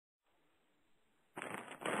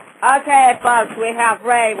Okay, folks, we have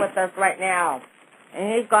Ray with us right now,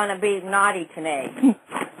 and he's going to be naughty today.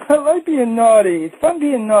 I like being naughty. It's fun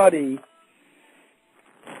being naughty.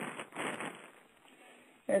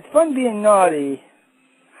 It's fun being naughty.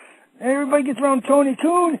 Everybody gets around Tony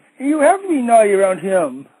Coon, and you have to be naughty around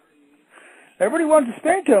him. Everybody wants to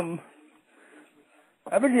spank him.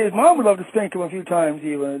 I bet his mom would love to spank him a few times,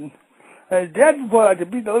 even. And his dad would like to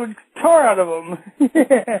beat the living tar out of him.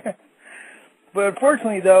 But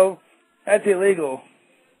unfortunately, though, that's illegal.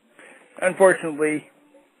 Unfortunately.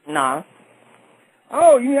 No.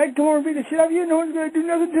 Oh, you mean I can come over and beat the shit out of you? No one's going to do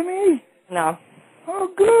nothing to me? No. Oh,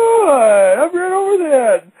 good. I'll be right over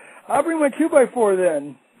then. I'll bring my 2x4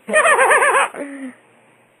 then.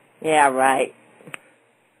 Yeah, right.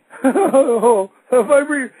 Oh, if I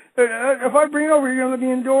bring it over, you're going to let me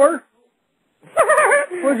in the door?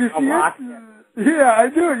 What, you see it? Yeah, I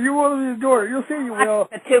do it. You won't let me in the door. You'll see you will.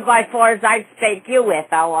 The 2x4s I'd spank you with,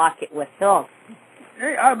 I'll lock it with Phil.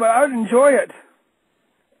 Hey, but I'd enjoy it.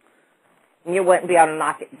 You wouldn't be able to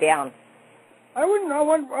knock it down. I wouldn't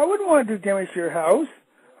want to do damage to your house.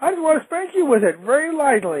 I just want to spank you with it very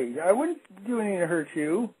lightly. I wouldn't do anything to hurt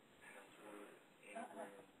you.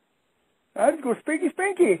 I'd go spanky,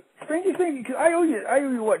 spanky, spanky, spanky. Cause I owe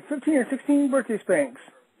you what, 15 or 16 birthday spanks.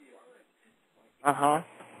 Uh-huh.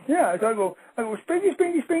 Yeah, so I go spanky,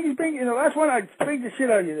 spanky, spanky, spanky, and the last one I'd spank the shit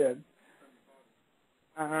out of you then.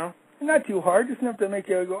 Uh-huh. Not too hard, just enough to make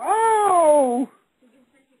you go, ow!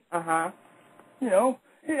 Uh-huh. You know,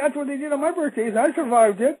 hey, that's what they did on my birthdays, and I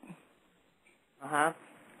survived it. Uh-huh.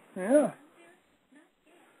 Yeah.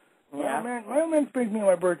 Yeah. My old man spanked me on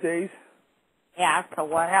my birthdays. Yeah, so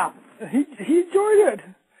what else? He enjoyed it.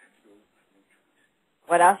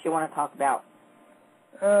 What else you want to talk about?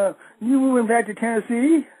 You moving back to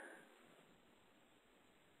Tennessee?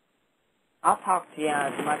 I'll talk to you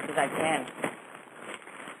as much as I can.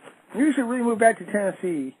 You should really move back to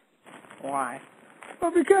Tennessee. Why?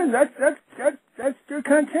 Well, because that's your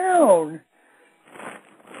kind of town.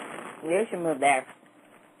 You should move there.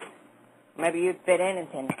 Maybe you'd fit in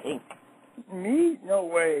Tennessee. Me? No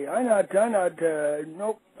way.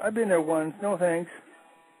 Nope. I've been there once. No thanks.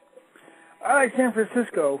 I like San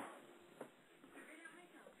Francisco.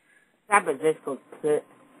 San Francisco's good,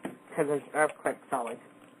 because there's earthquakes always.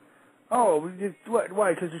 Oh, what?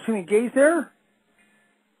 Why? Because there's too many gays there?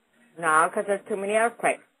 No, because there's too many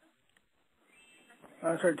earthquakes.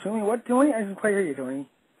 I'm sorry, too many what, Tony? I didn't quite hear you, Tony.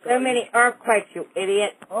 Too many earthquakes, you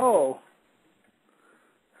idiot. Oh.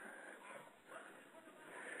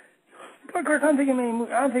 Of course, I'm thinking,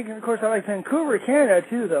 of course, I like Vancouver, Canada,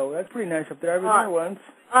 too, though. That's pretty nice up there. I've been there once.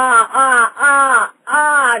 Why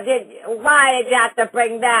did you have to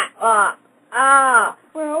bring that up?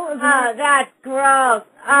 Well, that's gross.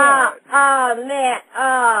 Man,